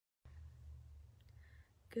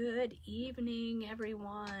Good evening,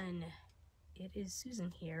 everyone. It is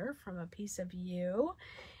Susan here from A Piece of You.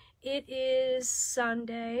 It is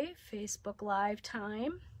Sunday, Facebook Live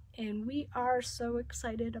time, and we are so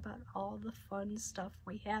excited about all the fun stuff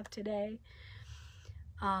we have today.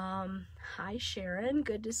 Hi Sharon,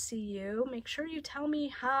 good to see you. Make sure you tell me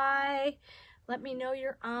hi. Let me know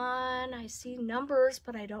you're on. I see numbers,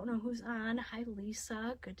 but I don't know who's on. Hi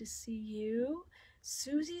Lisa, good to see you.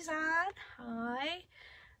 Susie's on. Hi.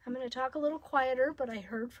 I'm going to talk a little quieter, but I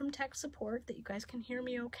heard from tech support that you guys can hear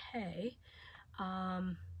me okay. I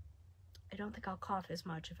don't think I'll cough as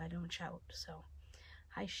much if I don't shout. So,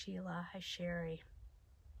 hi Sheila, hi Sherry.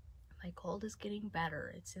 My cold is getting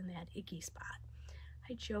better. It's in that icky spot.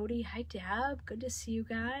 Hi Jody, hi Deb. Good to see you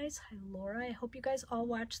guys. Hi Laura. I hope you guys all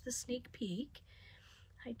watched the sneak peek.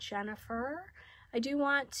 Hi Jennifer. I do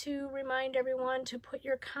want to remind everyone to put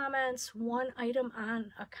your comments one item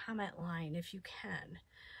on a comment line if you can.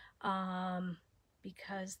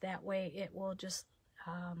 Because that way it will just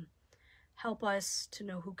help us to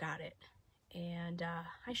know who got it. And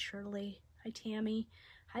hi Shirley, hi Tammy,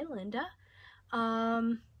 hi Linda.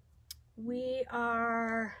 I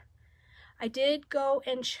did go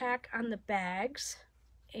and check on the bags,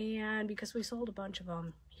 and because we sold a bunch of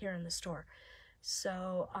them here in the store.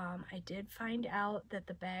 So I did find out that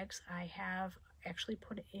the bags I have actually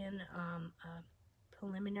put in a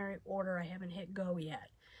preliminary order. I haven't hit go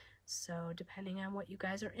yet. So depending on what you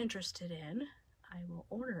guys are interested in, I will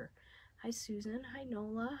order. Hi Susan, hi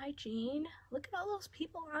Nola, hi Jean. Look at all those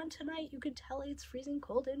people on tonight. You can tell it's freezing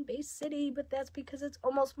cold in Bay City, but that's because it's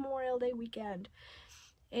almost Memorial Day weekend.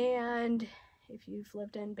 And if you've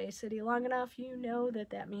lived in Bay City long enough, you know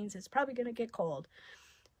that that means it's probably going to get cold.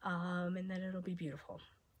 And then it'll be beautiful.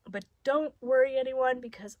 But don't worry anyone,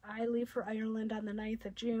 because I leave for Ireland on the 9th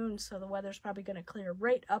of June, so the weather's probably going to clear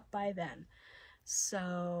right up by then.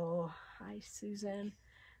 So, hi Susan,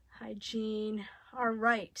 hi Jean. All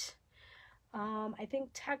right, I think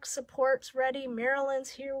tech support's ready. Marilyn's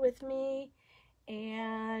here with me,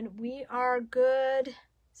 and we are good.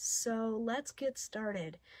 So let's get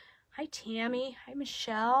started. Hi Tammy, hi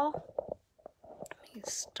Michelle. Let me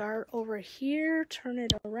start over here, turn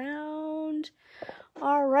it around.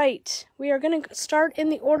 All right, we are going to start in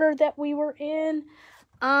the order that we were in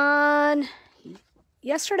on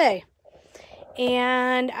yesterday.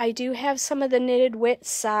 And I do have some of the Knitted Wit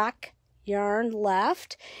sock yarn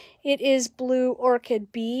left. It is Blue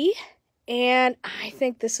Orchid Bee, and I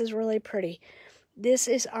think this is really pretty. This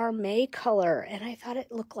is our May color, and I thought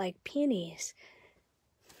it looked like peonies.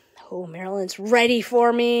 Oh, Marilyn's ready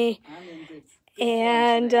for me.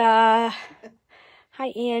 And hi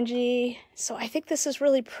Angie. So I think this is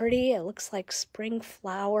really pretty. It looks like spring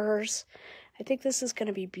flowers. I think this is going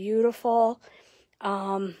to be beautiful.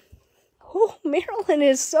 Oh, Marilyn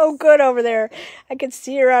is so good over there. I can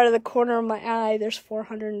see her out of the corner of my eye. There's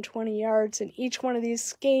 420 yards in each one of these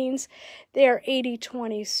skeins. They are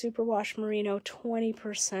 80/20 superwash merino,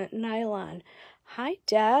 20% nylon. Hi,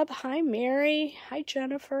 Deb. Hi, Mary. Hi,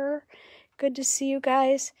 Jennifer. Good to see you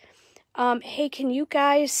guys. Hey, can you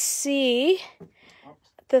guys see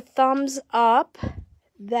the thumbs up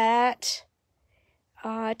that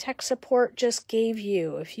tech support just gave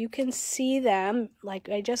you? If you can see them, like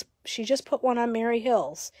she just put one on Mary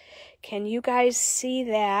Hills. Can you guys see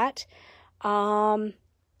that?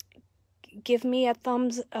 Give me a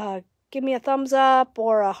thumbs up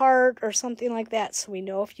or a heart or something like that, so we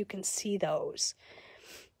know if you can see those.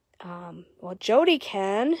 Well, Jody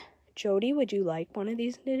can. Jody, would you like one of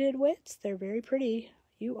these Knitted Wits? They're very pretty.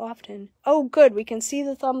 You often. Oh, good. We can see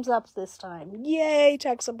the thumbs ups this time. Yay,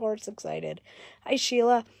 tech support's excited. Hi,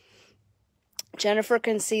 Sheila. Jennifer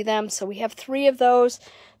can see them. So we have 3 of those.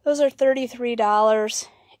 Those are $33.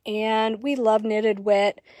 And we love Knitted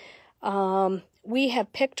Wit. We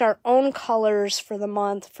have picked our own colors for the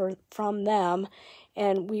month from them.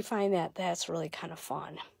 And we find that that's really kind of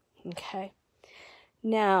fun. Okay.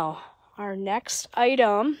 Now, our next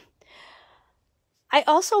item. I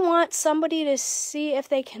also want somebody to see if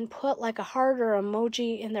they can put like a heart or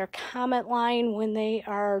emoji in their comment line when they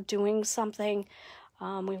are doing something.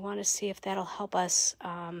 We want to see if that'll help us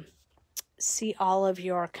see all of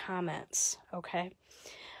your comments, okay?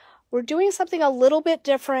 We're doing something a little bit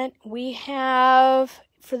different. We have,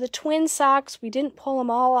 for the twin socks, we didn't pull them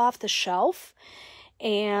all off the shelf.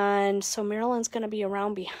 And so Marilyn's going to be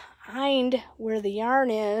around behind where the yarn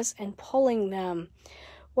is and pulling them.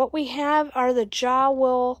 What we have are the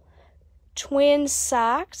Jawool twin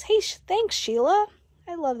socks. Hey, thanks, Sheila.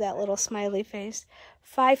 I love that little smiley face.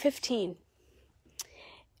 $5.15.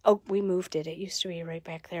 Oh, we moved it. It used to be right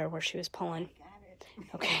back there where she was pulling.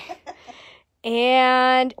 Okay.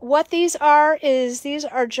 And what these are is these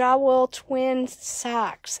are Jawel twin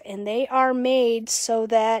socks, and they are made so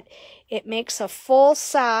that it makes a full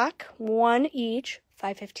sock, one each,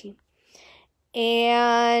 $5.15.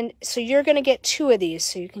 And so you're going to get 2 of these,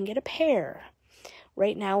 so you can get a pair.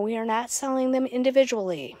 Right now we are not selling them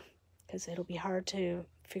individually because it'll be hard to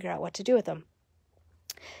figure out what to do with them.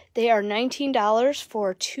 They are $19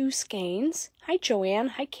 for 2 skeins. Hi Joanne,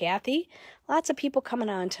 hi Kathy. Lots of people coming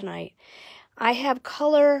on tonight. I have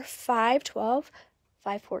color 512,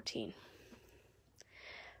 514.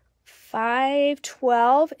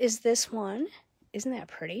 512 is this one. Isn't that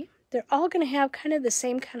pretty? They're all going to have kind of the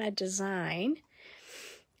same kind of design.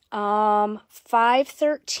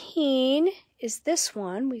 513 is this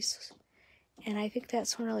one. And I think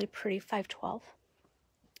that's one really pretty, 512.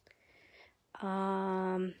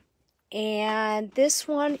 And this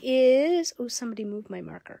one is, oh, somebody moved my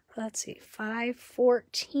marker. Let's see,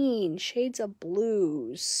 514, Shades of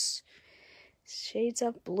Blues. Shades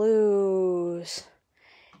of Blues.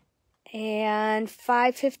 And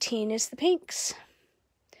 515 is the pinks.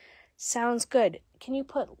 Sounds good. Can you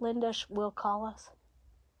put Linda will call us?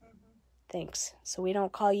 Thanks. So we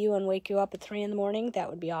don't call you and wake you up at 3 in the morning. That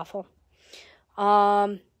would be awful.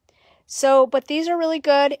 But these are really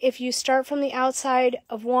good. If you start from the outside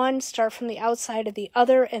of one, start from the outside of the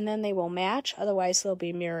other, and then they will match. Otherwise, they'll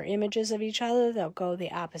be mirror images of each other. They'll go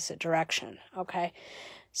the opposite direction, okay?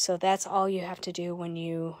 So that's all you have to do when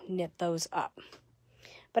you knit those up.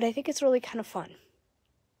 But I think it's really kind of fun.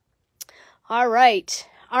 All right.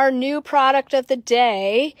 Our new product of the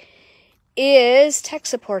day is, tech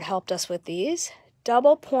support helped us with these,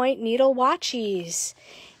 double point needle watchies.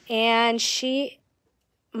 And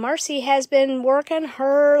Marcy has been working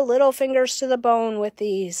her little fingers to the bone with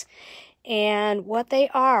these. And what they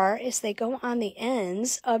are is they go on the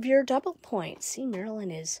ends of your double points. See,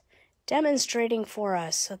 Marilyn is demonstrating for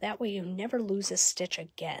us so that way you never lose a stitch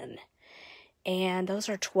again. And those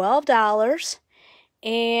are $12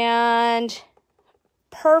 and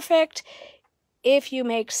perfect if you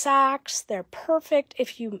make socks. They're perfect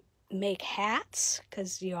if you make hats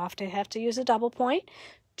because you often have to use a double point.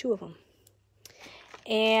 2 of them.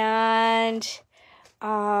 And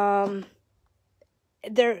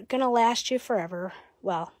they're going to last you forever.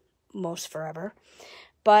 Well, most forever.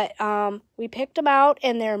 But we picked them out,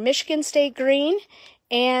 and they're Michigan State green,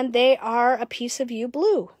 and they are a piece of you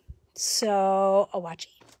blue. So, a watchie.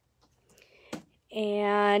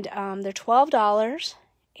 And they're $12.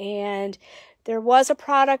 And there was a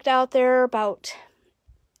product out there about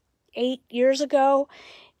 8 years ago,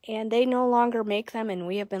 and they no longer make them, and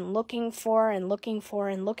we have been looking for a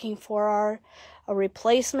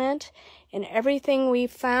replacement, and everything we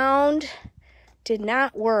found did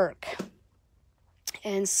not work.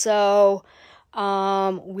 And so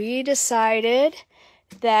we decided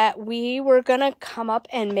that we were going to come up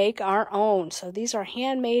and make our own. So these are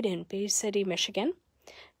handmade in Bay City, Michigan.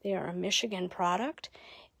 They are a Michigan product,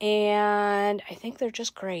 and I think they're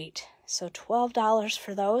just great. So $12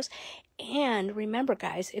 for those. And remember,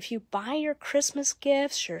 guys, if you buy your Christmas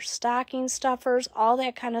gifts, your stocking stuffers, all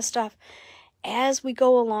that kind of stuff, as we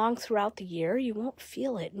go along throughout the year, you won't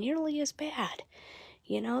feel it nearly as bad.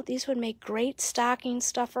 You know, these would make great stocking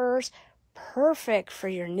stuffers, perfect for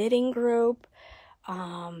your knitting group,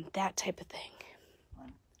 that type of thing.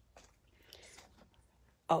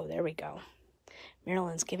 Oh, there we go.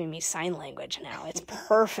 Marilyn's giving me sign language now. It's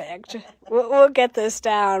perfect. We'll get this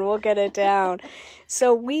down. We'll get it down.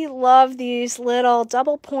 So we love these little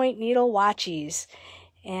double point needle watchies.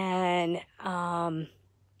 And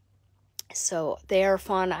so they are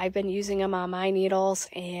fun. I've been using them on my needles,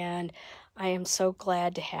 and I am so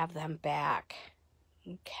glad to have them back.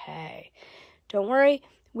 Okay. Don't worry.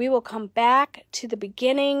 We will come back to the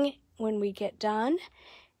beginning when we get done.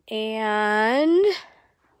 And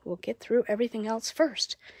we'll get through everything else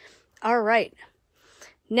first. All right.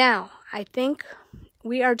 Now, I think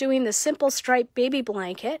we are doing the Simple Stripe Baby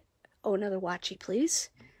Blanket. Oh, another watchie, please.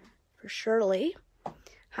 For Shirley.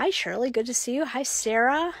 Hi, Shirley. Good to see you. Hi,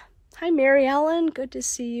 Sarah. Hi, Mary Ellen. Good to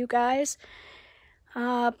see you guys.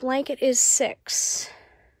 Blanket is 6.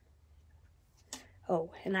 Oh,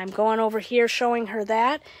 and I'm going over here showing her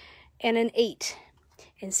that. And an 8.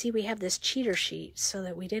 And see, we have this cheater sheet so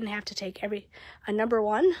that we didn't have to take a number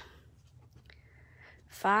 1,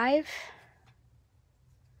 5,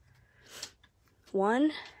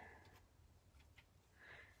 1,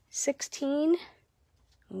 16.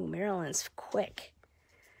 Ooh, Marilyn's quick.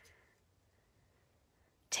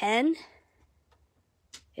 10.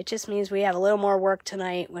 It just means we have a little more work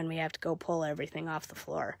tonight when we have to go pull everything off the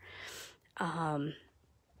floor.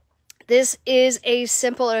 This is a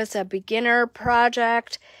simple, it's a beginner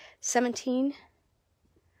project. 17?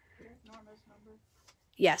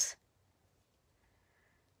 Yes.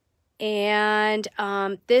 And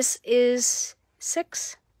this is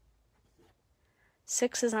 6.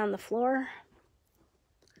 6 is on the floor.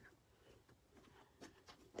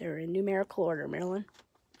 They're in numerical order, Marilyn.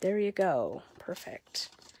 There you go. Perfect.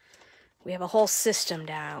 We have a whole system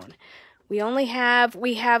down. We have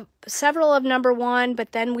several of number 1,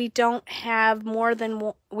 but then we don't have more than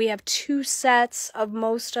one. We have 2 sets of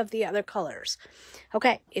most of the other colors.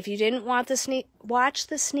 Okay, if you didn't want watch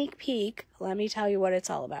the sneak peek, let me tell you what it's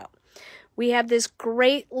all about. We have this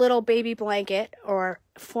great little baby blanket, or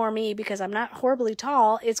for me, because I'm not horribly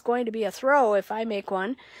tall, it's going to be a throw if I make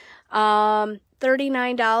one.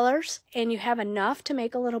 $39, and you have enough to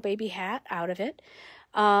make a little baby hat out of it.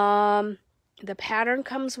 The pattern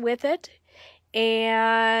comes with it,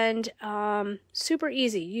 and super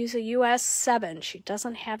easy. Use a US 7. She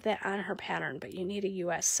doesn't have that on her pattern, but you need a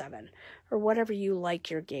US 7 or whatever you like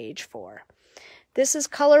your gauge for. This is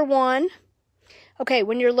color 1. Okay,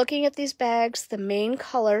 when you're looking at these bags, the main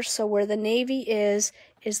color, so where the navy is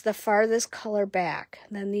the farthest color back.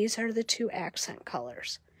 And then these are the 2 accent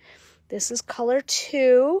colors. This is color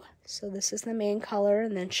 2, so this is the main color,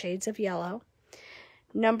 and then shades of yellow.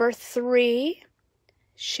 Number 3,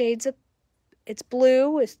 shades of, it's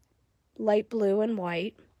blue with light blue and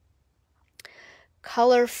white.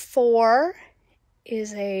 Color 4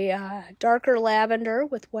 is a darker lavender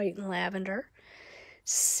with white and lavender.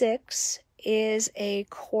 6 is a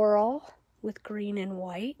coral with green and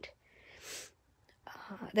white.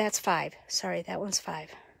 That's 5. Sorry, that one's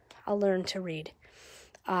 5. I'll learn to read.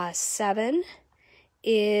 7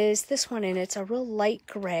 is this one, and it's a real light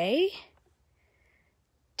gray.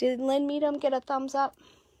 Did Lynn Meadham get a thumbs up?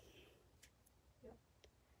 Yep.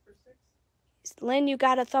 For 6. Lynn, you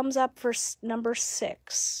got a thumbs up for number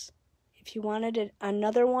 6. If you wanted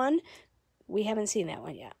another one, we haven't seen that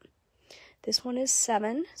one yet. This one is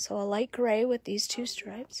 7, so a light gray with these 2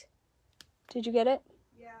 stripes. Did you get it?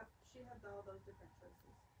 Yeah, she had all those different choices.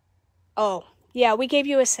 Oh, yeah, we gave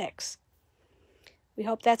you a 6. We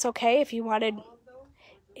hope that's okay. If you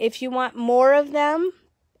want more of them,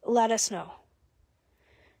 let us know.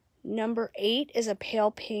 Number 8 is a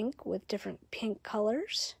pale pink with different pink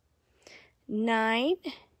colors. 9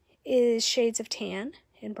 is shades of tan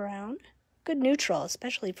and brown. Good neutral,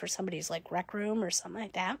 especially for somebody's like rec room or something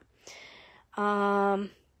like that.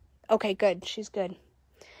 Okay, good. She's good.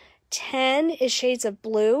 10 is shades of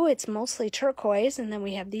blue. It's mostly turquoise, and then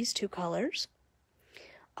we have these 2 colors.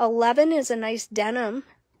 11 is a nice denim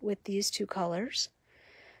with these 2 colors.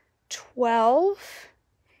 12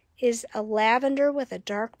 is a lavender with a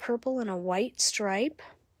dark purple and a white stripe.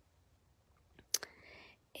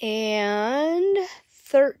 And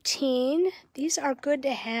 13, these are good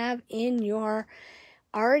to have in your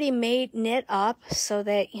already made knit up so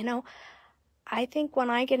that, you know, I think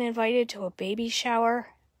when I get invited to a baby shower,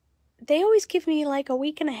 they always give me like a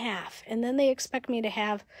week and a half, and then they expect me to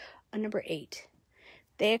have a number 8.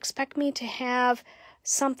 They expect me to have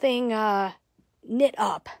something knit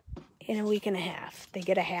up in a week and a half. They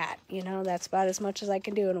get a hat, you know, that's about as much as I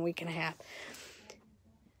can do in a week and a half.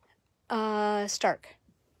 Stark.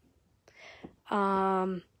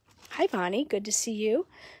 Hi, Bonnie. Good to see you.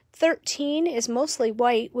 13 is mostly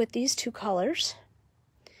white with these 2 colors.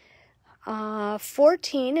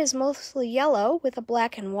 14 is mostly yellow with a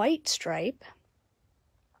black and white stripe.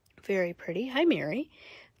 Very pretty. Hi, Mary.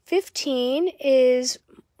 15 is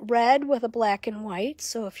red with a black and white.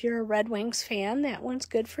 So if you're a Red Wings fan, that one's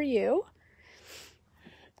good for you.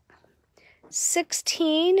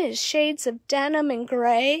 16 is shades of denim and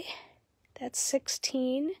gray. That's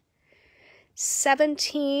 16.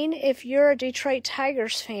 17, if you're a Detroit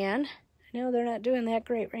Tigers fan. I know they're not doing that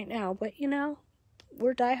great right now, but you know,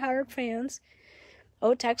 we're diehard fans.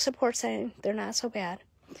 tech support saying they're not so bad.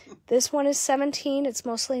 This one is 17. It's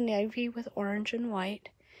mostly navy with orange and white.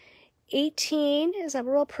 18 is a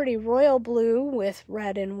real pretty royal blue with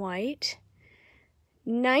red and white.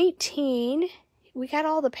 19, we got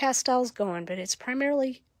all the pastels going, but it's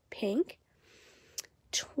primarily pink.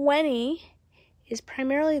 20 is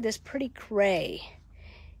primarily this pretty gray.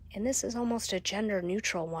 And this is almost a gender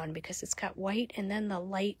neutral one because it's got white and then the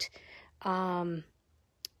light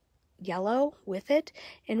yellow with it.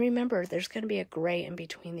 And remember, there's going to be a gray in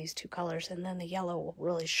between these 2 colors, and then the yellow will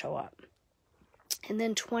really show up. And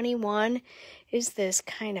then 21 is this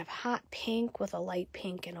kind of hot pink with a light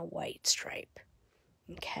pink and a white stripe.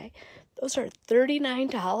 Okay, those are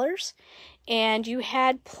 $39, and you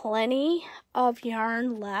had plenty of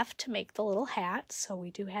yarn left to make the little hat, so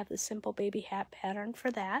we do have the simple baby hat pattern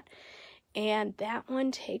for that. And that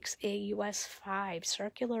one takes a US 5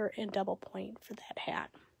 circular and double point for that hat,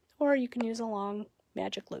 or you can use a long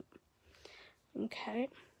magic loop. Okay.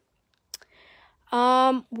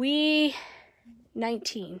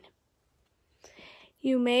 19.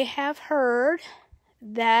 You may have heard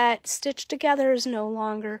that Stitch Together is no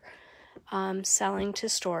longer selling to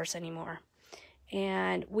stores anymore.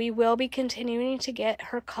 And we will be continuing to get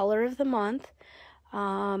her color of the month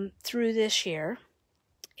through this year.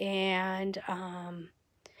 And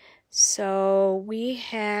so we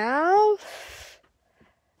have,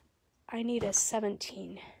 I need a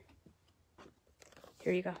 17.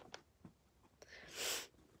 Here you go.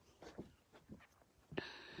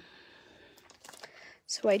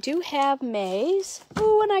 So I do have May's.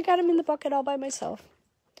 Oh, and I got them in the bucket all by myself.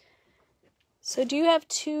 So do you have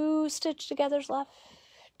 2 Stitch Togethers left?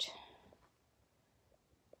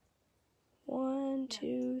 1,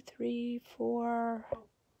 2, 3, 4,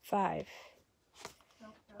 5.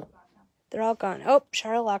 They're all gone. Oh,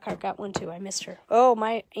 Charlotte Lockhart got one too. I missed her. Oh,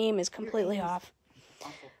 my aim is completely off.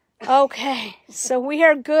 Okay, so we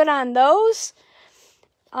are good on those.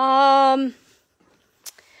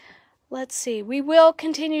 Let's see. We will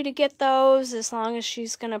continue to get those as long as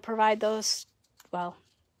she's going to provide those, well,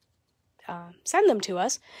 send them to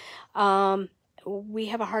us. We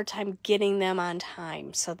have a hard time getting them on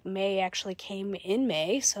time. So May actually came in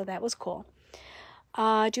May, so that was cool.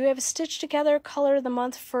 Do you have a Stitch Together color of the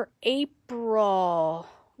month for April?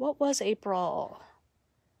 What was April?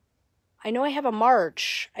 I know I have a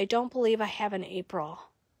March. I don't believe I have an April.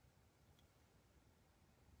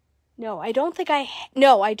 No, I don't think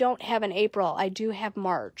no, I don't have an April. I do have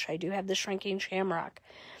March. I do have the Shrinking Shamrock.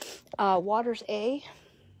 Waters A.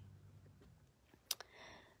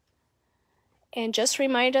 And just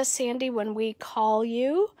remind us, Sandy, when we call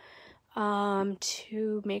you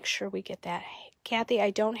to make sure we get that. Kathy, I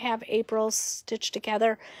don't have April's stitched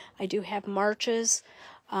together. I do have March's,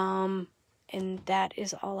 and that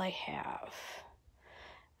is all I have.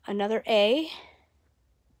 Another A.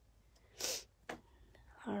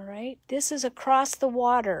 All right, this is Across the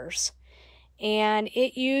Waters, and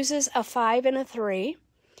it uses a 5 and a 3,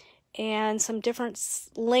 and some different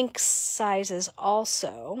link sizes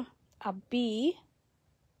also. A B.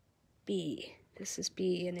 This is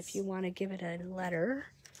B, and if you want to give it a letter,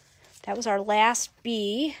 that was our last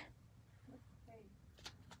B.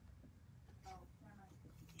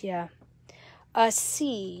 Yeah. A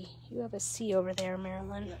C. You have a C over there,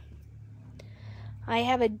 Marilyn. I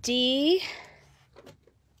have a D.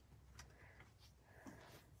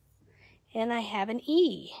 And I have an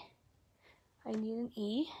E. I need an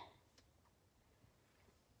E.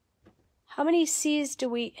 How many C's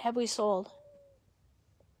have we sold?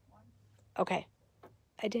 Okay.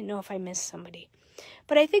 I didn't know if I missed somebody.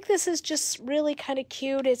 But I think this is just really kind of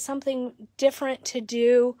cute. It's something different to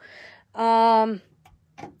do. It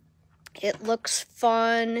looks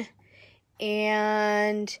fun.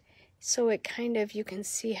 And so it kind of, you can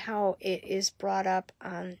see how it is brought up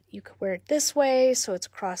on, you could wear it this way, so it's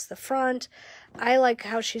across the front. I like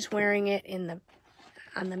how she's wearing it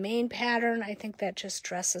on the main pattern. I think that just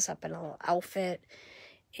dresses up in a little outfit.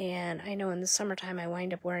 And I know in the summertime I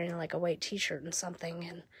wind up wearing like a white t-shirt and something,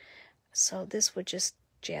 and so this would just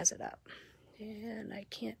jazz it up. And I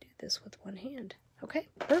can't do this with one hand. Okay,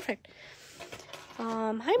 perfect.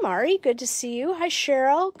 Hi Mari, good to see you. Hi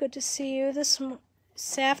Cheryl, good to see you this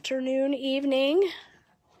afternoon, evening.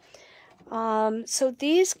 So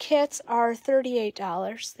these kits are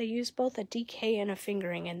 $38. They use both a DK and a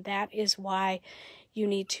fingering, and that is why you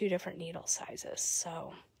need 2 different needle sizes.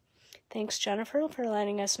 So thanks, Jennifer, for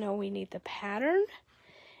letting us know we need the pattern.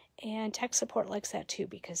 And tech support likes that too,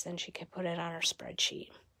 because then she can put it on her spreadsheet.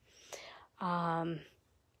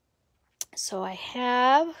 So I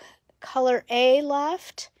have color A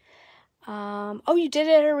left. Oh, you did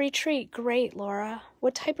it at a retreat. Great, Laura.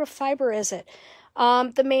 What type of fiber is it?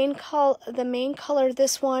 The main color,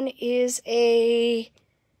 this one is a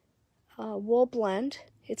wool blend.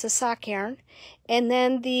 It's a sock yarn. And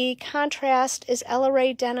then the contrast is Ella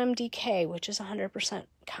Rae Denim DK, which is 100%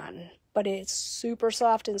 cotton. But it's super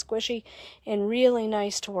soft and squishy and really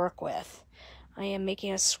nice to work with. I am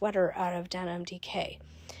making a sweater out of Denim DK.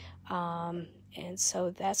 And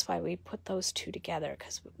so that's why we put those 2 together.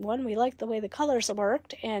 Because 1, we liked the way the colors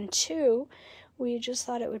worked. And 2, we just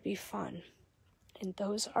thought it would be fun. And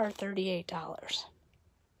those are $38.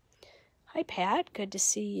 Hi, Pat. Good to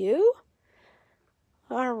see you.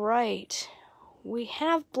 All right. We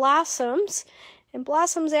have Blossoms. And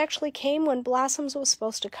Blossoms actually came when Blossoms was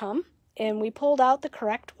supposed to come, and we pulled out the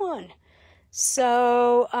correct one.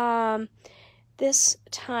 So this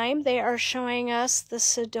time they are showing us the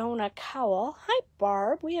Sedona Cowl. Hi,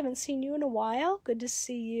 Barb. We haven't seen you in a while. Good to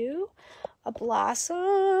see you. A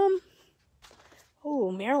Blossom.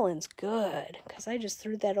 Oh, Marilyn's good, because I just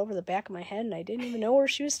threw that over the back of my head, and I didn't even know where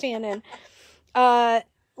she was standing.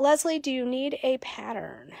 Leslie, do you need a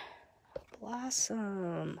pattern?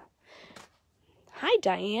 Blossom. Hi,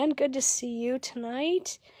 Diane. Good to see you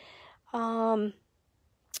tonight.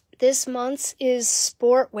 This month's is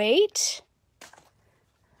Sport Weight.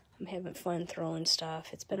 I'm having fun throwing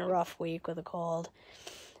stuff. It's been a rough week with a cold.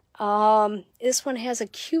 This one has a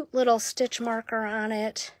cute little stitch marker on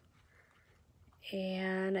it.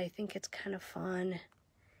 And I think it's kind of fun.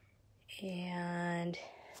 And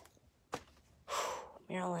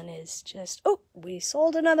Marilyn is just... Oh, we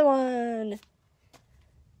sold another one.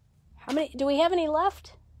 How many? Do we have any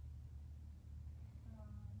left?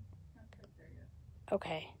 Not quite there yet.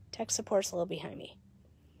 Okay. Tech support's a little behind me.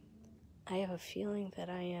 I have a feeling that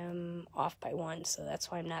I am off by one, so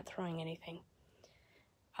that's why I'm not throwing anything.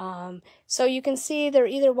 So you can see they're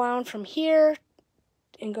either wound from here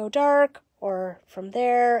and go dark, or from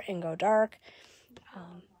there and go dark.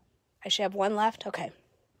 I should have one left? Okay.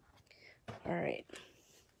 All right.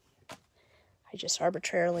 I just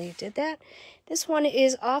arbitrarily did that. This one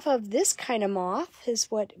is off of this kind of moth, is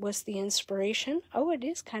what was the inspiration. Oh, it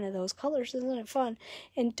is kind of those colors. Isn't it fun?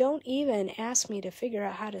 And don't even ask me to figure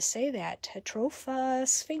out how to say that. Tetrapha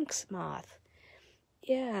sphinx moth.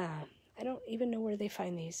 Yeah, I don't even know where they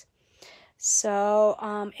find these. So,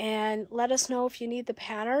 and let us know if you need the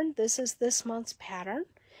pattern. This is this month's pattern,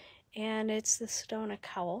 and it's the Sedona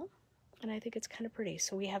Cowl, and I think it's kind of pretty.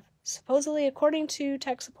 So we have, supposedly, according to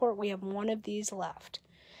tech support, we have one of these left.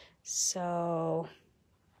 So,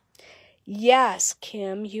 yes,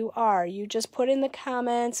 Kim, you are. You just put in the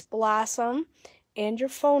comments Blossom and your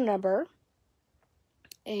phone number,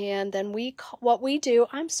 and then what we do,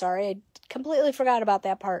 I'm sorry, I completely forgot about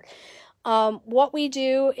that part. What we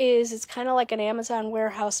do is it's kind of like an Amazon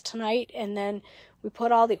warehouse tonight, and then we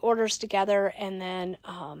put all the orders together, and then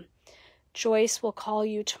Joyce will call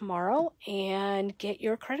you tomorrow and get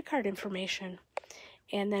your credit card information,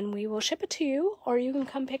 and then we will ship it to you, or you can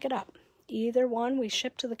come pick it up. Either one. We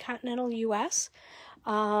ship to the continental U.S.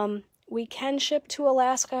 We can ship to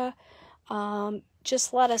Alaska.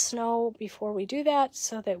 Just let us know before we do that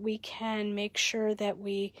so that we can make sure that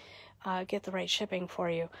we get the right shipping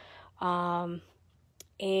for you.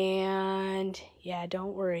 And yeah,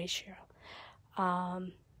 don't worry,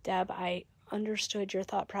 Cheryl. Deb, I understood your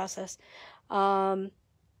thought process.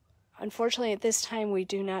 Unfortunately, at this time, we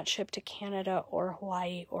do not ship to Canada or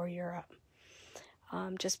Hawaii or Europe,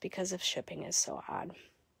 just because of shipping is so odd.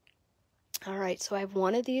 All right, so I have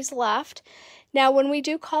one of these left. Now, when we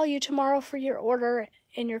do call you tomorrow for your order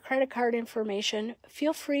and your credit card information,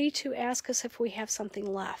 feel free to ask us if we have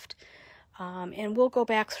something left. And we'll go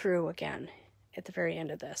back through again at the very end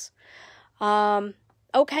of this.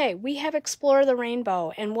 Okay, we have Explore the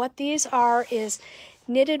Rainbow, and what these are is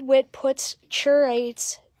Knitted Wit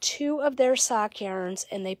curates 2 of their sock yarns,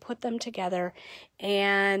 and they put them together,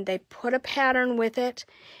 and they put a pattern with it,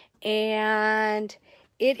 and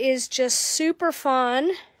it is just super fun.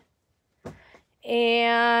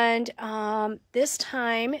 And this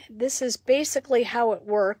time, this is basically how it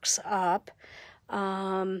works up.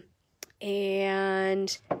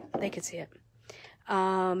 And they can see it.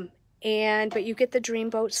 But you get the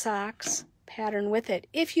Dreamboat socks pattern with it.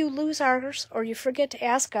 If you lose ours or you forget to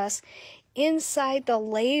ask us, inside the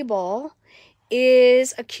label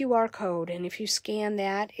is a QR code, and if you scan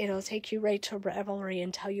that, it'll take you right to Ravelry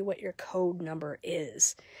and tell you what your code number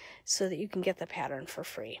is, so that you can get the pattern for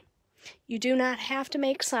free. You do not have to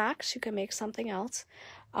make socks. You can make something else.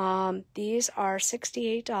 These are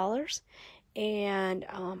 $68. And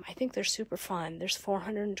I think they're super fun. There's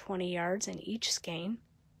 420 yards in each skein.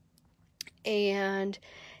 And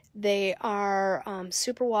they are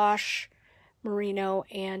superwash merino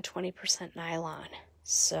and 20% nylon.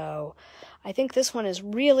 So I think this one is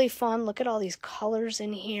really fun. Look at all these colors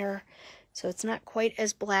in here. So it's not quite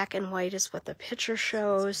as black and white as what the picture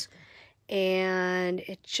shows. And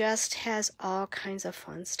it just has all kinds of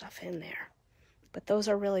fun stuff in there. But those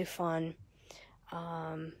are really fun.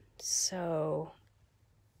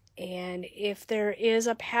 And if there is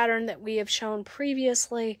a pattern that we have shown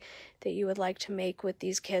previously that you would like to make with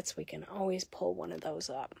these kits, we can always pull one of those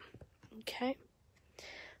up. Okay?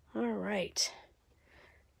 All right.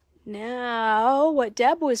 Now, what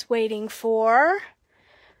Deb was waiting for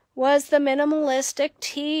was the Minimalistic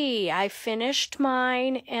Tee. I finished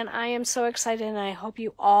mine, and I am so excited, and I hope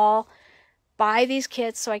you all buy these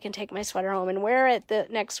kits so I can take my sweater home and wear it the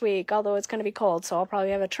next week, although it's going to be cold, so I'll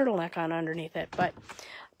probably have a turtleneck on underneath it. But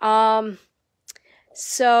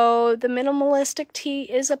so the Minimalistic Tee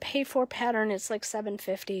is a pay-for pattern. It's like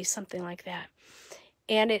 $7.50, something like that.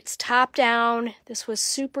 And it's top down. This was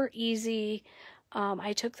super easy.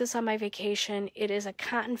 I took this on my vacation. It is a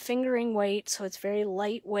cotton fingering weight, so it's very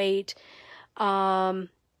lightweight. And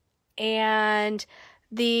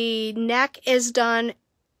the neck is done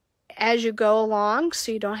as you go along,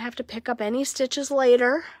 so you don't have to pick up any stitches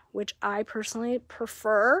later, which I personally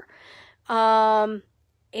prefer. And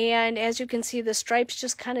as you can see, the stripes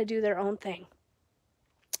just kind of do their own thing.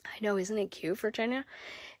 I know, isn't it cute, Virginia?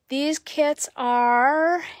 These kits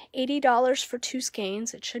are $80 for 2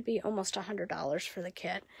 skeins. It should be almost $100 for the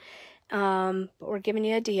kit. But we're giving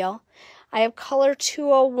you a deal. I have color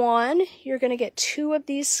 201. You're going to get 2 of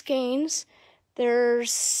these skeins.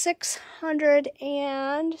 There's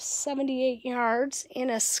 678 yards in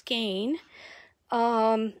a skein.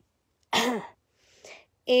 And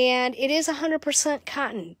it is 100%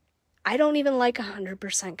 cotton. I don't even like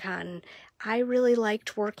 100% cotton. I really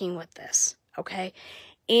liked working with this, okay?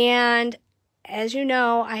 And as you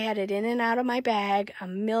know, I had it in and out of my bag a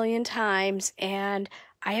million times, and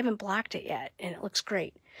I haven't blocked it yet, and it looks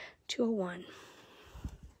great. 201.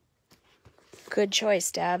 Good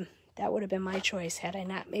choice, Deb. That would have been my choice had I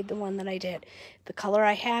not made the one that I did. The color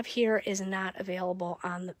I have here is not available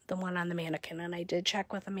on the one on the mannequin, and I did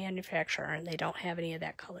check with the manufacturer, and they don't have any of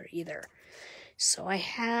that color either. So I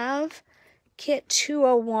have kit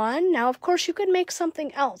 201. Now, of course, you could make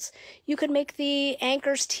something else. You could make the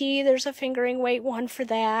Anchors Tee. There's a fingering weight one for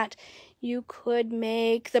that. You could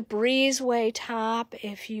make the Breezeway top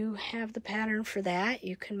if you have the pattern for that.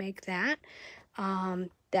 You can make that.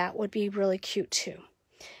 That would be really cute too.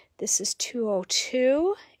 This is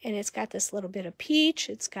 202, and it's got this little bit of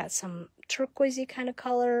peach. It's got some turquoisey kind of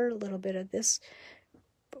color, a little bit of this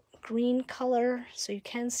green color, so you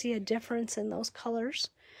can see a difference in those colors.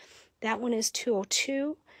 That one is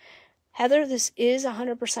 202. Heather, this is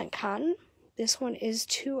 100% cotton. This one is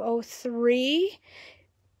 203.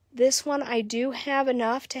 This one I do have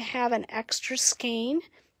enough to have an extra skein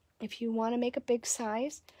if you want to make a big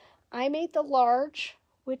size. I made the large,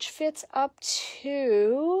 which fits up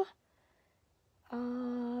to,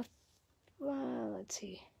 let's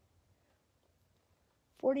see,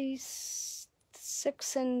 46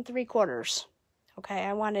 3/4. Okay,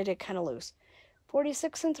 I wanted it kind of loose.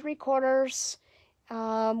 46 3/4,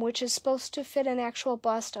 which is supposed to fit an actual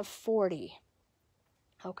bust of 40.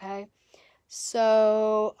 Okay,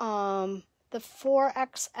 so the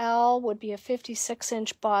 4XL would be a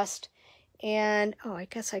 56-inch bust. And, oh, I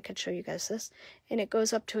guess I could show you guys this. And it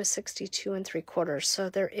goes up to a 62 3/4. So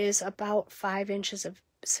there is about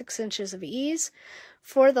 6 inches of ease.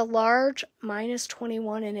 For the large, mine is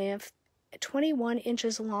 21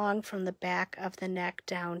 inches long from the back of the neck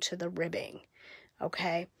down to the ribbing.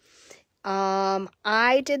 Okay.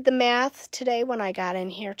 I did the math today when I got in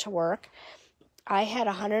here to work. I had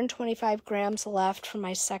 125 grams left for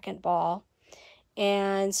my second ball.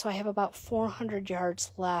 And so I have about 400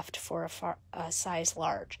 yards left for a size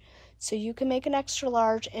large. So you can make an extra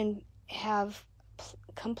large and have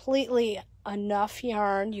completely enough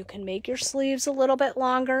yarn. You can make your sleeves a little bit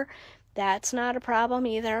longer. That's not a problem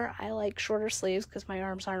either. I like shorter sleeves because my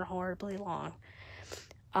arms aren't horribly long.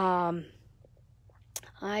 I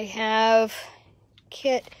have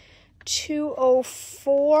kit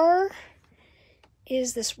 204.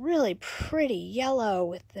 Is this really pretty yellow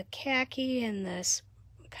with the khaki and this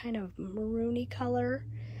kind of maroony color.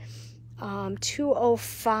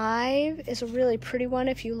 205 is a really pretty one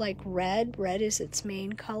if you like red. Red is its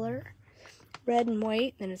main color. Red and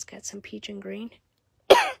white, then it's got some peach and green.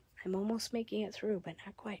 I'm almost making it through, but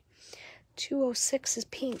not quite. 206 is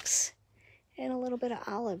pinks and a little bit of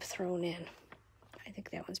olive thrown in. I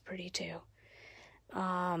think that one's pretty too.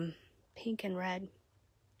 Pink and red.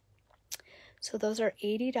 So those are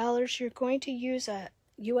 $80. You're going to use a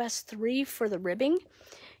US 3 for the ribbing.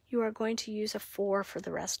 You are going to use a 4 for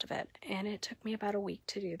the rest of it. And it took me about a week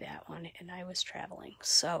to do that one, and I was traveling.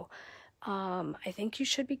 So I think you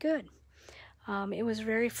should be good. It was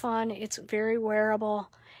very fun. It's very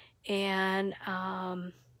wearable. And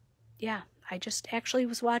yeah, I just actually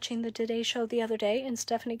was watching the Today Show the other day, and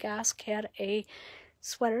Stephanie Gosk had a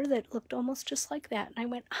sweater that looked almost just like that. And I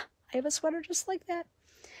went, I have a sweater just like that.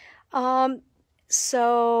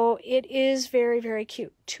 So it is very, very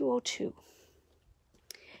cute. 202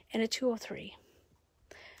 and a 203.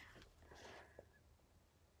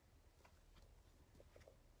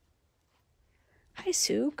 Hi,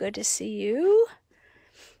 Sue. Good to see you.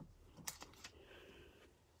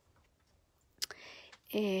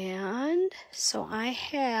 And so I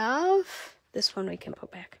have this one we can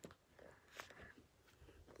put back.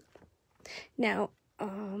 Now,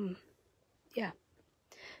 yeah.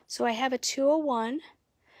 So I have a 201,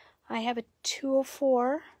 I have a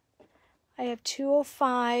 204, I have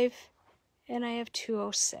 205, and I have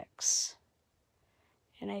 206.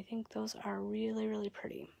 And I think those are really, really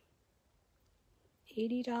pretty.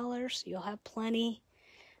 $80, you'll have plenty.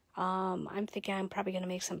 I'm thinking I'm probably going to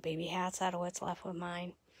make some baby hats out of what's left with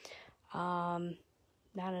mine.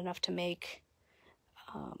 Not enough to make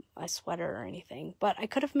a sweater or anything. But I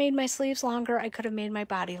could have made my sleeves longer. I could have made my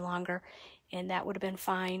body longer. And that would have been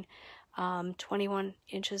fine. 21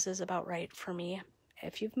 inches is about right for me.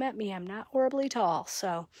 If you've met me, I'm not horribly tall.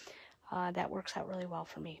 So that works out really well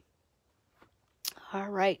for me. All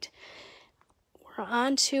right. We're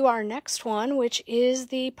on to our next one, which is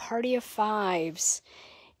the Party of Fives.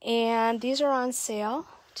 And these are on sale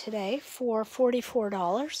today for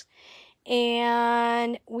 $44.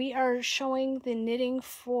 And we are showing the knitting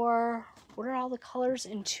for, what are all the colors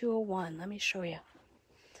in 201? Let me show you.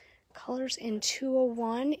 Colors in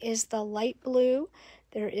 201 is the light blue.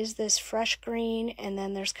 There is this fresh green, and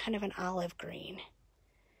then there's kind of an olive green.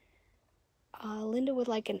 Linda would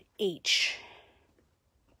like an H.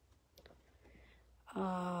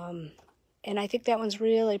 And I think that one's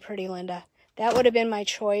really pretty, Linda. That would have been my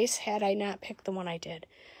choice had I not picked the one I did.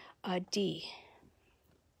 D.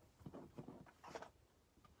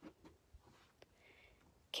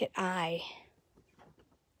 Kit I.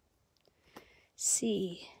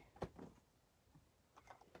 C.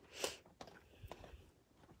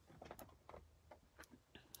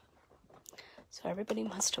 So everybody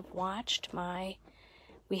must have watched my...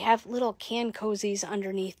 We have little can cozies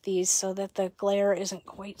underneath these so that the glare isn't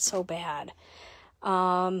quite so bad.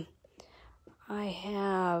 I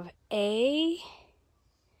have A.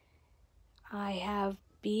 I have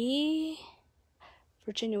B.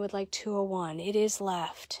 Virginia would like 201. It is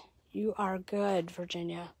left. You are good,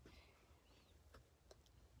 Virginia.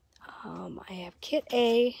 I have Kit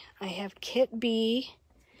A. I have Kit B.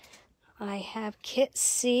 I have Kit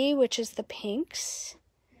C, which is the pinks.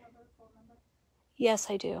 Yes,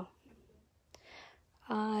 I do.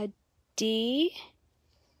 D.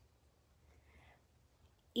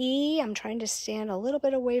 E, I'm trying to stand a little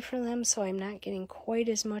bit away from them so I'm not getting quite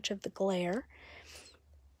as much of the glare.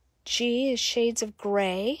 G is shades of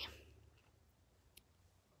gray.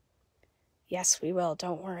 Yes, we will.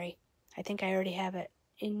 Don't worry. I think I already have it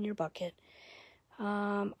in your bucket.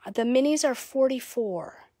 The minis are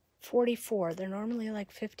 $44. They're normally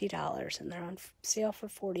like $50, and they're on sale for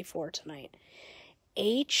 $44 tonight.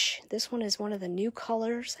 H, this one is one of the new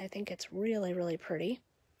colors. I think it's really, really pretty.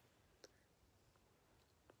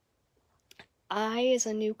 I is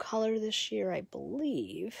a new color this year, I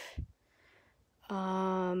believe.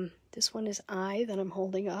 This one is I that I'm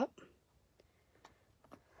holding up.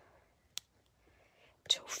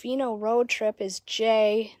 Tofino Road Trip is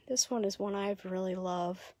J. This one is one I really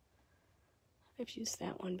love. I've used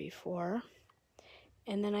that one before.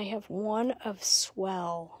 And then I have one of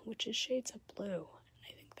Swell, which is shades of blue.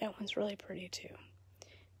 I think that one's really pretty too.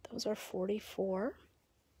 Those are $44.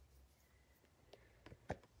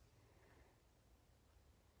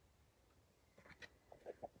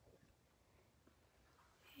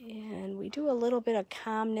 And we do a little bit of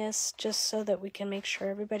calmness just so that we can make sure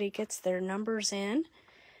everybody gets their numbers in.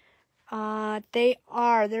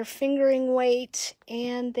 They're fingering weight,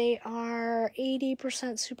 and they are 80%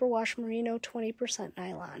 superwash merino, 20%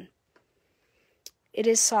 nylon. It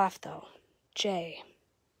is soft though. J.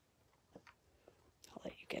 I'll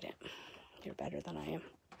let you get it. You're better than I am.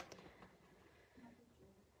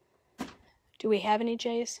 Do we have any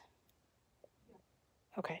J's?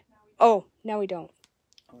 Okay. Oh, now we don't.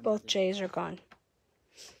 Both J's are gone.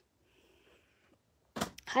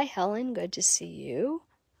 Hi, Helen. Good to see you.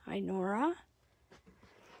 Hi, Nora.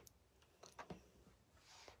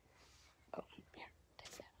 Oh, here.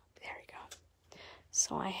 Take that up. There we go.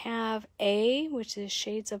 So I have A, which is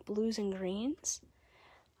shades of blues and greens.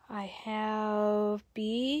 I have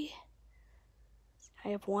B. I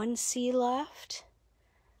have one C left.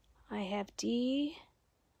 I have D.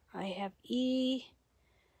 I have E.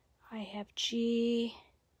 I have G.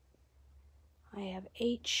 I have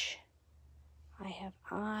H, I have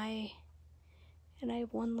I, and I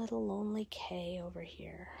have one little lonely K over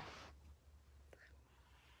here.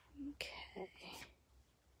 Okay.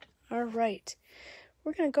 All right.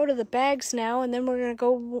 We're going to go to the bags now, and then we're going to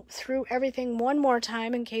go through everything one more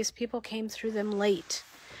time in case people came through them late.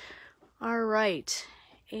 All right.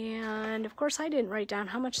 And of course I didn't write down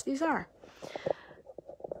how much these are.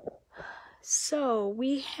 So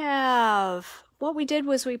we have, what we did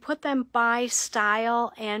was we put them by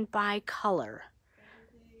style and by color.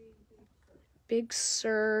 Big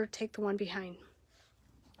Sur, take the one behind.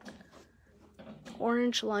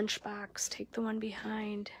 Orange Lunchbox, take the one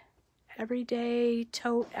behind. Everyday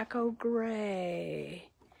Tote Echo Gray.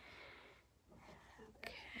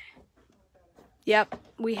 Okay. Yep,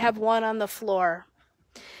 we have one on the floor.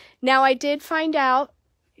 Now I did find out,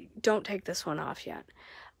 don't take this one off yet.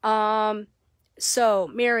 So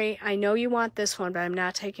Mary, I know you want this one, but I'm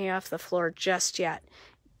not taking it off the floor just yet.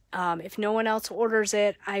 If no one else orders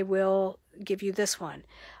it, I will give you this one.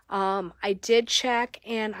 I did check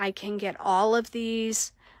and I can get all of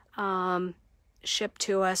these shipped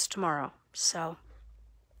to us tomorrow. So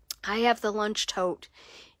I have the lunch tote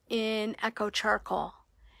in Echo Charcoal,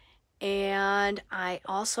 and I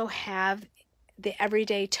also have the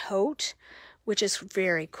Everyday Tote, which is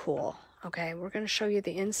very cool. Okay, we're going to show you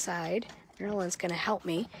the inside. Marilyn's going to help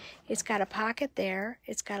me. It's got a pocket there.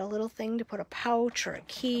 It's got a little thing to put a pouch or a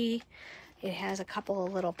key. It has a couple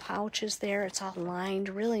of little pouches there. It's all lined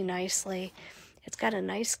really nicely. It's got a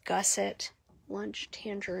nice gusset. Lunch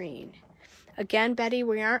Tangerine. Again, Betty,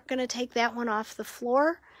 we aren't going to take that one off the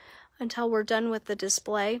floor until we're done with the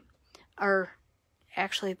display, or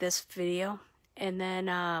actually this video, and then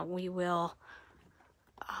we will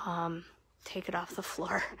take it off the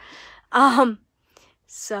floor.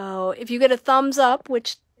 So if you get a thumbs up,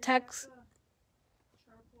 which text,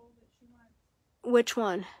 which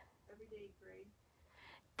one? Everyday Gray.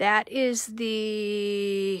 That is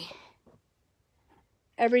the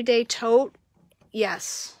Everyday Tote.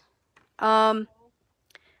 Yes. That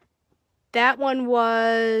one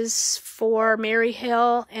was for Mary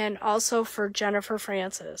Hill and also for Jennifer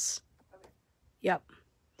Francis. Yep.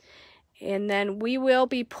 And then we will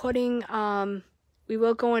be putting, we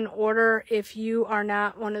will go in order. If you are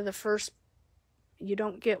not one of the first, you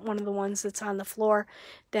don't get one of the ones that's on the floor,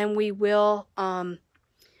 then we will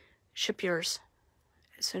ship yours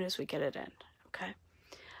as soon as we get it in. Okay.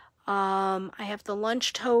 I have the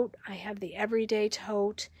lunch tote. I have the everyday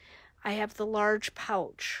tote. I have the large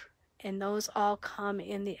pouch. And those all come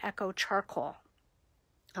in the Echo Charcoal.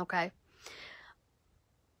 Okay.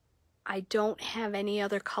 I don't have any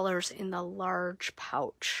other colors in the large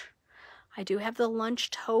pouch. I do have the lunch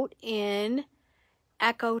tote in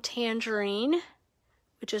Echo Tangerine,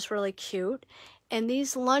 which is really cute. And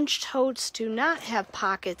these lunch totes do not have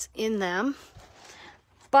pockets in them,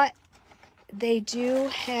 but they do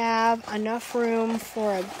have enough room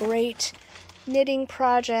for a great knitting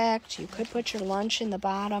project. You could put your lunch in the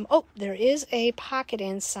bottom. Oh, there is a pocket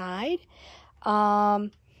inside.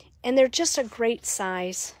 And they're just a great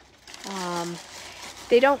size.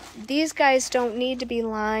 These guys don't need to be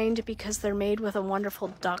lined because they're made with a wonderful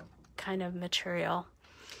duck kind of material.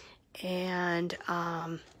 And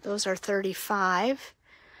those are $35.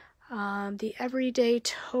 The everyday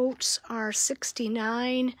totes are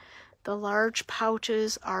 $69. The large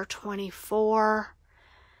pouches are $24.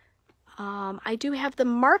 I do have the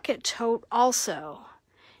market tote also,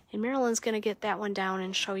 and Marilyn's going to get that one down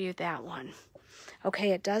and show you that one.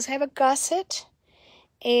 Okay, it does have a gusset,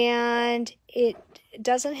 and it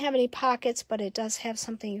doesn't have any pockets, but it does have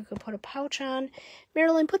something you can put a pouch on.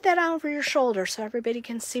 Marilyn, put that on over your shoulder so everybody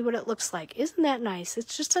can see what it looks like. Isn't that nice?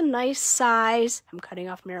 It's just a nice size. I'm cutting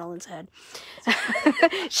off Marilyn's head.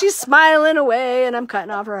 She's smiling away, and I'm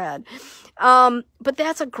cutting off her head. But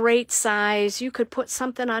that's a great size. You could put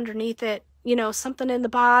something underneath it, you know, something in the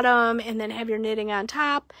bottom, and then have your knitting on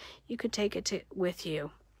top. You could take it with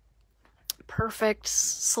you. Perfect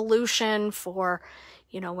solution for,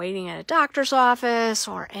 you know, waiting at a doctor's office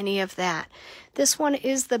or any of that. This one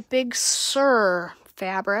is the Big Sur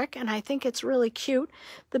fabric, and I think it's really cute.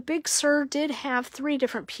 The Big Sur did have 3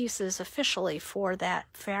 different pieces officially for that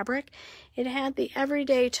fabric. It had the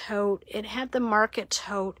everyday tote, it had the market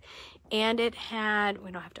tote, and it had,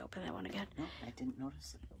 we don't have to open that one again. No, I didn't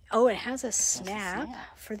notice it. Oh, it has a snap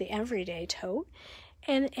for the everyday tote,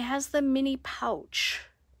 and it has the mini pouch,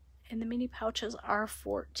 and the mini pouches are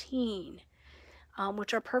 $14,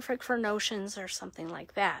 which are perfect for notions or something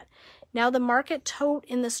like that. Now the market tote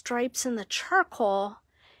in the stripes and the charcoal,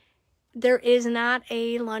 there is not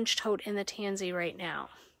a lunch tote in the Tansy right now.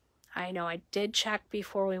 I know I did check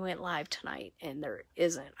before we went live tonight, and there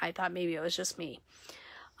isn't. I thought maybe it was just me.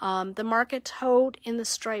 The market tote in the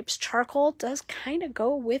stripes charcoal does kind of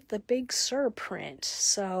go with the Big Sur print,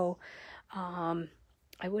 so I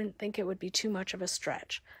wouldn't think it would be too much of a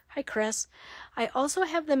stretch. Hi, Chris. I also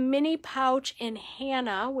have the mini pouch in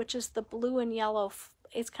Hannah, which is the blue and yellow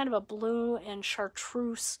it's kind of a blue and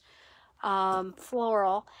chartreuse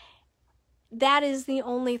floral. That is the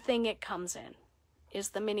only thing it comes in, is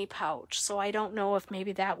the mini pouch. So I don't know if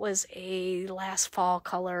maybe that was a last fall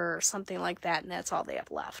color or something like that, and that's all they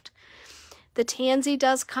have left. The tansy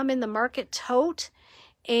does come in the market tote,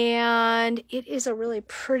 and it is a really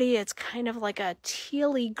pretty, it's kind of like a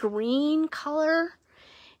tealy green color,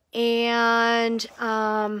 and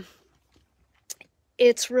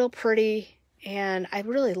it's real pretty, and I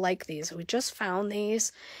really like these. We just found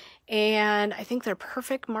these, and I think they're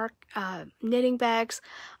perfect knitting bags.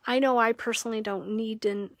 I know I personally don't need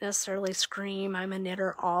to necessarily scream I'm a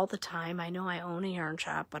knitter all the time. I know I own a yarn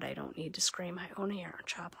shop, but I don't need to scream I own a yarn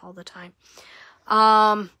shop all the time.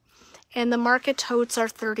 And the market totes are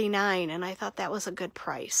 $39, and I thought that was a good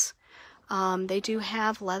price. They do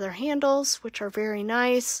have leather handles, which are very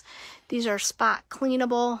nice. These are spot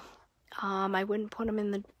cleanable. I wouldn't put them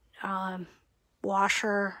in the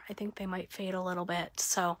washer. I think they might fade a little bit.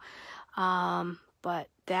 So, but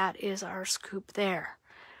that is our scoop there.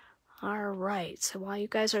 All right. So while you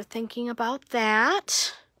guys are thinking about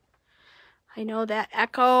that, I know that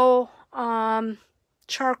Echo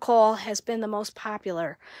charcoal has been the most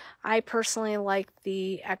popular. I personally like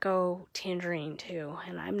the Echo Tangerine too,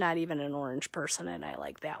 and I'm not even an orange person, and I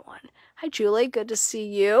like that one. Hi, Julie. Good to see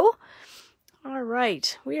you. All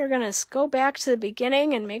right. We are going to go back to the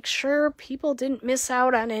beginning and make sure people didn't miss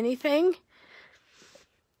out on anything.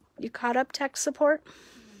 You caught up, tech support?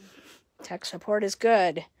 Tech support is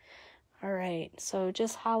good. All right. So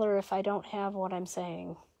just holler if I don't have what I'm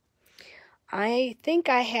saying. I think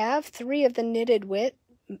I have 3 of the Knitted Wit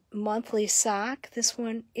monthly sock. This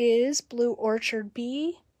one is Blue Orchard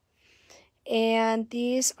Bee, and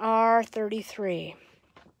these are $33.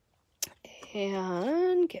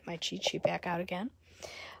 And get my cheat sheet back out again.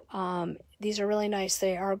 These are really nice.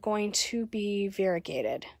 They are going to be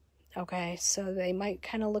variegated. Okay, so they might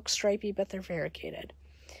kind of look stripy, but they're variegated.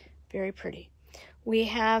 Very pretty. We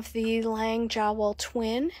have the Lang Jowl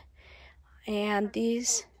Twin, and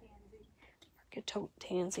these Market Tote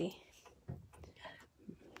Tansy.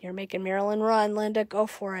 You're making Marilyn run, Linda. Go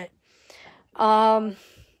for it. I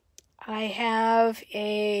have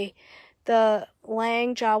the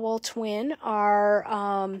Lang Jowl Twin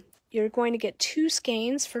are, you're going to get 2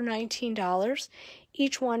 skeins for $19.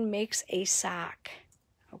 Each one makes a sock.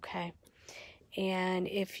 Okay. And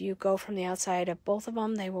if you go from the outside of both of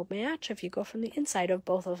them, they will match. If you go from the inside of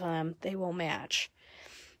both of them, they will match.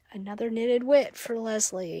 Another Knitted Wit for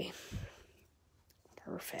Leslie.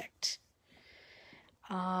 Perfect.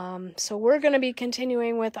 So we're going to be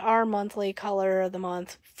continuing with our monthly color of the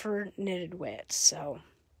month for Knitted Wit. So,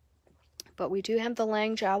 but we do have the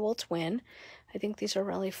Lang Jowl Twin. I think these are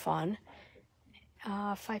really fun.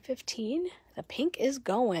 $5.15. The pink is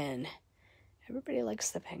going. Everybody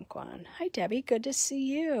likes the pink one. Hi, Debbie. Good to see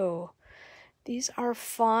you. These are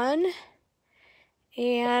fun.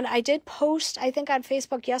 And I did post, I think on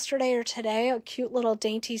Facebook yesterday or today, a cute little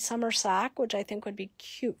dainty summer sock, which I think would be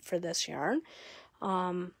cute for this yarn.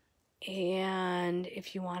 And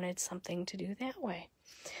if you wanted something to do that way.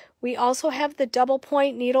 We also have the double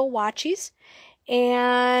point needle watchies,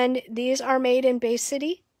 and these are made in Bay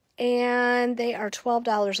City, and they are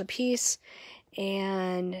 $12 a piece.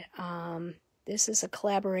 And this is a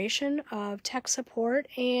collaboration of tech support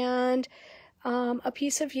and a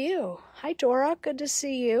piece of you. Hi, Dora. Good to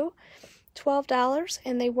see you. $12,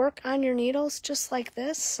 and they work on your needles just like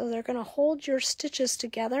this. So they're going to hold your stitches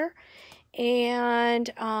together,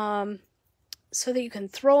 and so that you can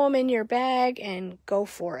throw them in your bag and go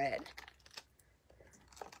for it.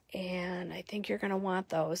 And I think you're going to want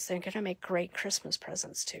those. They're going to make great Christmas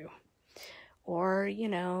presents too. Or, you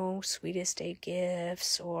know, sweetest day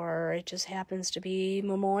gifts, or it just happens to be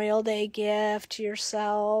Memorial Day gift to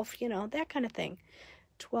yourself, you know, that kind of thing.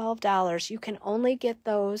 $12. You can only get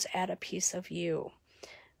those at a piece of you.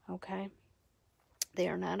 Okay? They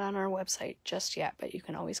are not on our website just yet, but you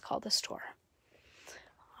can always call the store.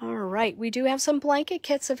 All right, we do have some blanket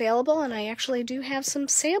kits available, and I actually do have some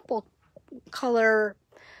sample color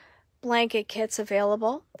blanket kits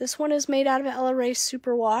available. This one is made out of Ella Rae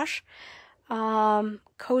Superwash,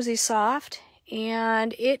 Cozy Soft,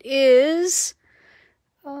 and it is,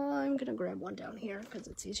 I'm going to grab one down here because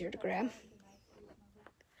it's easier to grab.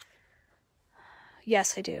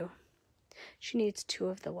 Yes, I do. She needs 2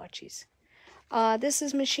 of the watchies. This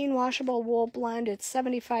is machine washable wool blend. It's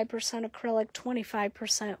 75% acrylic,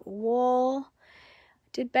 25% wool.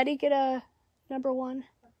 Did Betty get a number 1?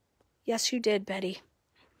 Yes, you did, Betty.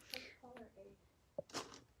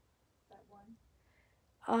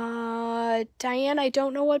 Diane, I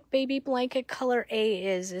don't know what baby blanket color A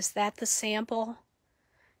is. Is that the sample?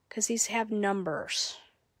 because these have numbers.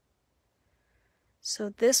 So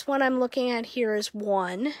this one I'm looking at here is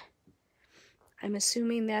 1. I'm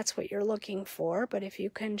assuming that's what you're looking for, but if you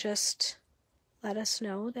can just let us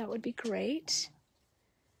know, that would be great.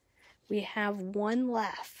 We have 1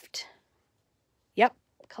 left. Yep,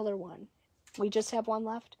 color 1. We just have 1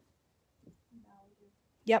 left?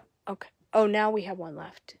 Yep, okay. Oh, now we have 1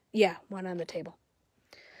 left. Yeah, 1 on the table.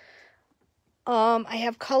 I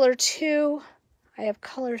have color 2. I have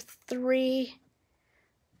color 3,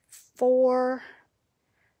 4,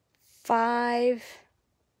 5,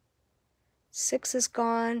 6 is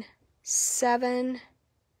gone, 7,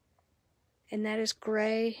 and that is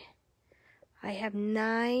gray. I have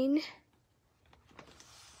 9.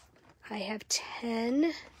 I have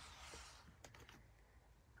 10.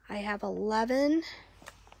 I have 11.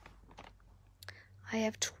 I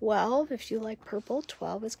have 12. If you like purple,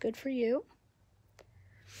 12 is good for you.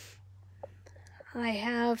 I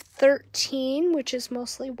have 13, which is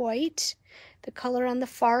mostly white. The color on the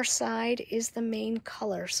far side is the main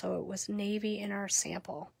color, so it was navy in our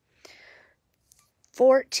sample.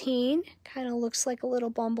 14 kind of looks like a little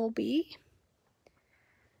bumblebee.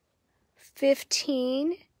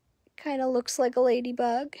 15 kind of looks like a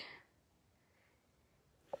ladybug.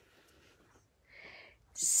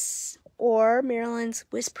 Or Marilyn's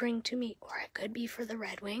whispering to me, or it could be for the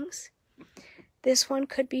Red Wings. This one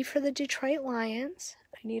could be for the Detroit Lions.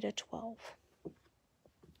 I need a 12.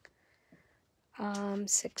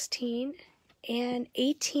 16. And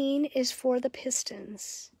 18 is for the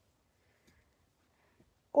Pistons.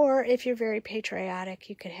 Or if you're very patriotic,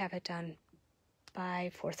 you could have it done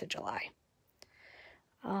by 4th of July.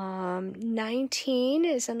 19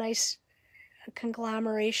 is a nice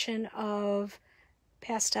conglomeration of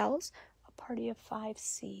pastels. A party of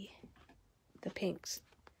 5C, the pinks.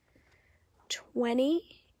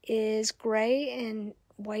 20 is gray and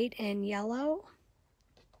white and yellow.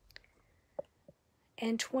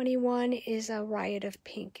 And 21 is a riot of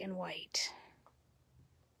pink and white.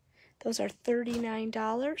 Those are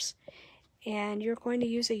 $39. And you're going to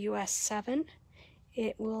use a US 7.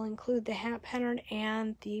 It will include the hat pattern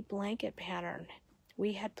and the blanket pattern.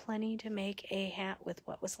 We had plenty to make a hat with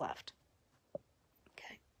what was left.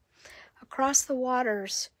 Okay. Across the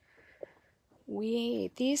waters,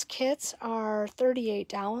 these kits are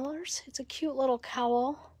 $38. It's a cute little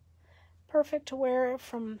cowl, perfect to wear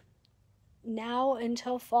from now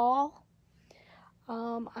until fall.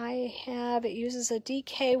 It uses a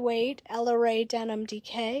DK weight, Ella Rae denim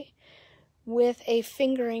DK, with a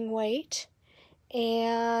fingering weight,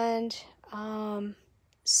 and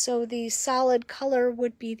so the solid color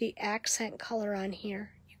would be the accent color on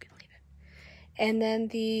here. You can leave it, and then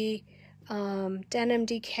the denim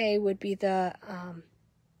DK would be the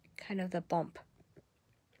kind of the bump.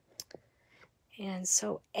 And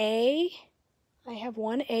so I have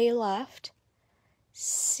 1 A left.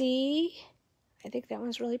 C, I think that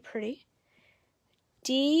one's really pretty.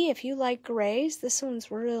 D, if you like grays, this one's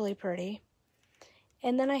really pretty.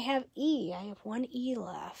 And then I have E. I have 1 E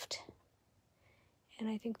left. And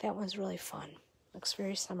I think that one's really fun. Looks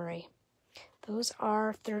very summery. Those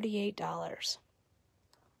are $38.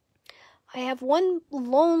 I have 1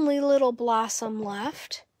 lonely little blossom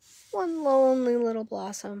left. 1 lonely little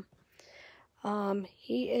blossom.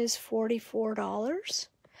 He is $44.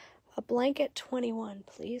 A blanket, 21,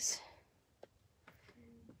 please.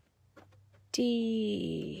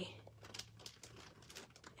 D.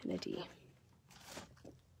 And a D.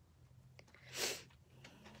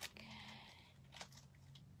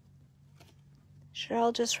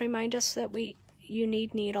 Cheryl, just remind us that you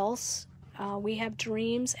need needles. We have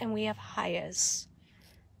Dreams and we have Hayas.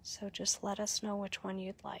 So just let us know which one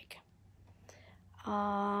you'd like.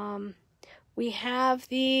 We have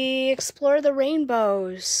the Explore the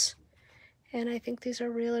Rainbows. And I think these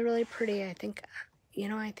are really, really pretty. I think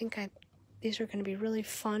these are going to be really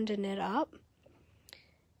fun to knit up.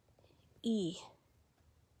 E.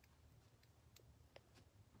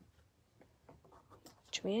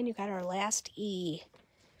 Joanne, you got our last E.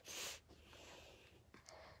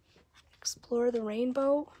 Explore the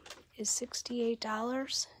Rainbow is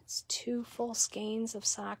 $68. It's 2 full skeins of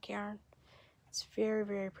sock yarn. It's very,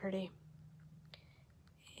 very pretty.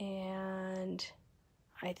 And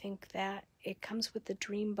I think that it comes with the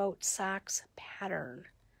Dreamboat Socks pattern,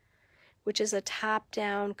 which is a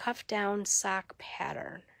top-down, cuff-down sock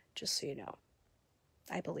pattern, just so you know.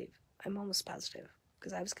 I believe. I'm almost positive,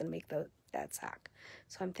 because I was going to make that sock.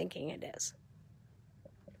 So I'm thinking it is.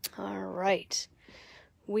 All right.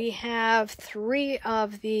 We have 3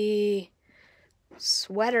 of the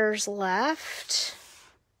sweaters left.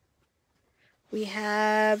 We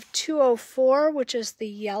have 204, which is the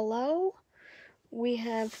yellow. We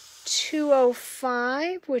have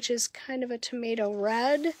 205, which is kind of a tomato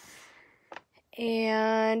red.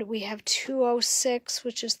 And we have 206,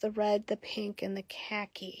 which is the red, the pink, and the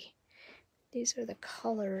khaki. These are the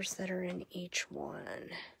colors that are in each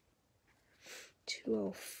one.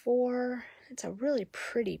 204, it's a really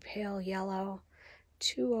pretty pale yellow.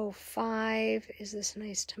 205 is this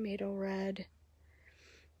nice tomato red.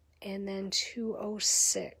 And then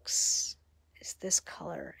 206 is this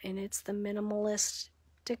color, and it's the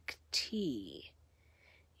minimalistic tea.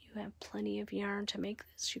 You have plenty of yarn to make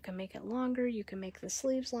this. You can make it longer, you can make the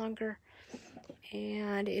sleeves longer,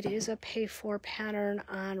 and it is a pay-for pattern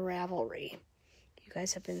on Ravelry. You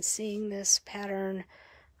guys have been seeing this pattern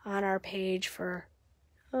on our page for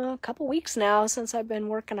a couple weeks now since I've been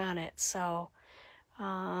working on it. So,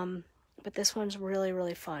 but this one's really,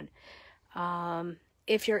 really fun.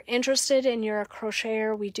 If you're interested and you're a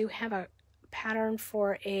crocheter, we do have a pattern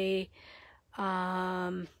for a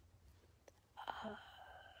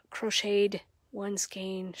crocheted one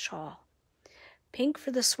skein shawl. Pink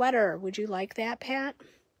for the sweater. Would you like that, Pat?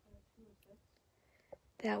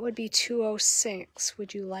 That would be 206.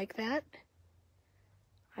 Would you like that?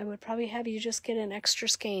 I would probably have you just get an extra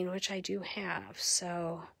skein, which I do have.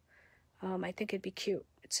 So I think it'd be cute.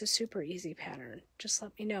 It's a super easy pattern. Just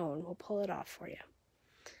let me know and we'll pull it off for you.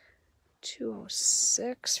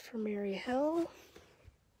 206 for Mary Hill.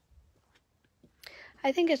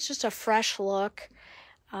 I think it's just a fresh look.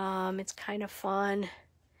 It's kind of fun,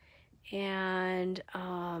 and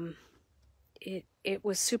it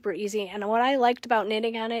was super easy. And what I liked about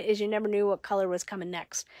knitting on it is you never knew what color was coming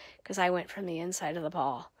next, because I went from the inside of the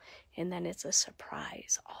ball, and then it's a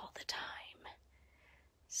surprise all the time.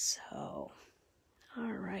 So,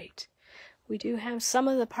 all right, we do have some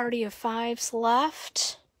of the party of fives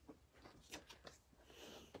left.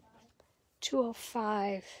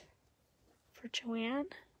 205 for Joanne.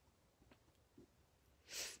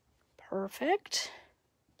 Perfect.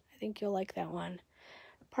 I think you'll like that one.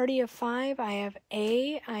 Party of five, I have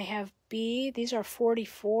A, I have B. These are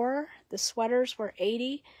 44. The sweaters were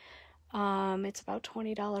 80. It's about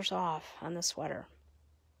 $20 off on the sweater.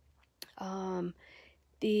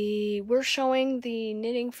 We're showing the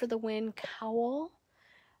Knitting for the Win cowl,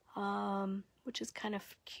 which is kind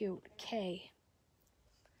of cute. K.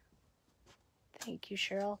 Thank you,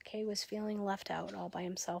 Cheryl. Kay was feeling left out all by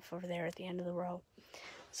himself over there at the end of the row.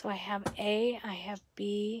 So I have A, I have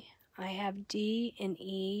B, I have D and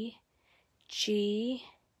E, G,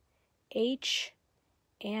 H,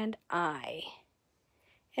 and I.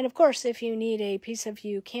 And of course, if you need a piece of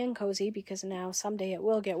you can cozy, because now someday it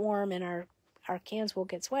will get warm and our cans will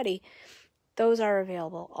get sweaty, those are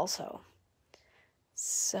available also.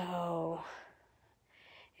 So,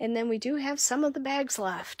 and then we do have some of the bags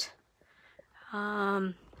left.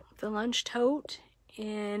 The lunch tote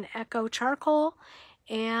in Echo Charcoal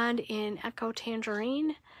and in Echo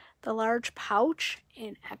Tangerine. The large pouch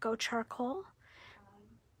in Echo Charcoal.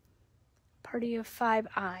 Party of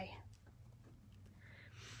 5I.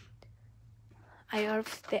 I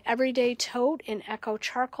have the Everyday Tote in Echo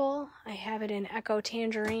Charcoal. I have it in Echo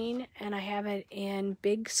Tangerine, and I have it in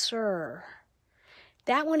Big Sur.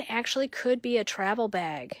 That one actually could be a travel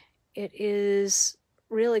bag. It is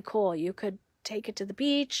really cool. You could take it to the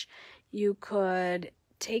beach. You could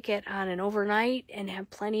take it on an overnight and have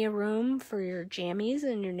plenty of room for your jammies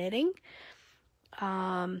and your knitting.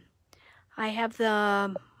 I have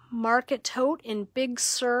the Market Tote in Big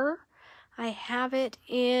Sur. I have it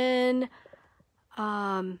in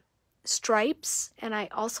Stripes, and I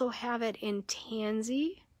also have it in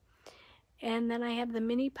Tansy. And then I have the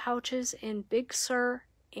mini pouches in Big Sur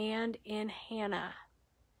and in Hannah.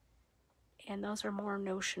 And those are more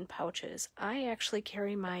Notion pouches. I actually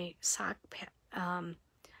carry my sock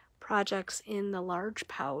projects in the large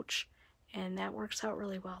pouch, and that works out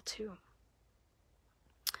really well too.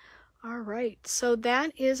 All right, so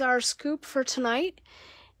that is our scoop for tonight.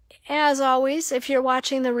 As always, if you're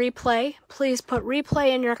watching the replay, please put replay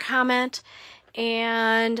in your comment,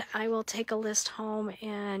 and I will take a list home,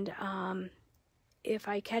 and if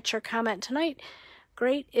I catch your comment tonight,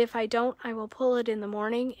 great. If I don't, I will pull it in the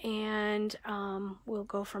morning, and we'll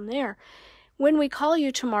go from there. When we call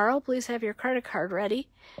you tomorrow, please have your credit card ready.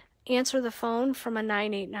 Answer the phone from a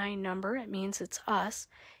 989 number. It means it's us.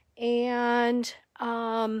 And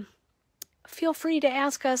feel free to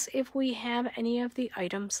ask us if we have any of the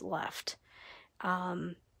items left.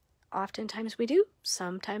 Oftentimes we do.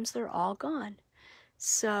 Sometimes they're all gone.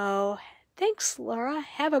 So thanks, Laura.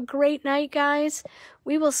 Have a great night, guys.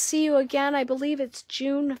 We will see you again. I believe it's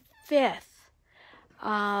June 5th.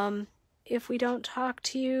 if we don't talk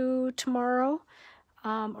to you tomorrow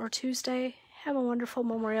or Tuesday, have a wonderful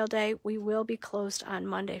Memorial Day. We will be closed on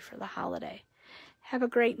Monday for the holiday. Have a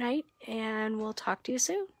great night, and we'll talk to you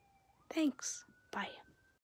soon. Thanks. Bye.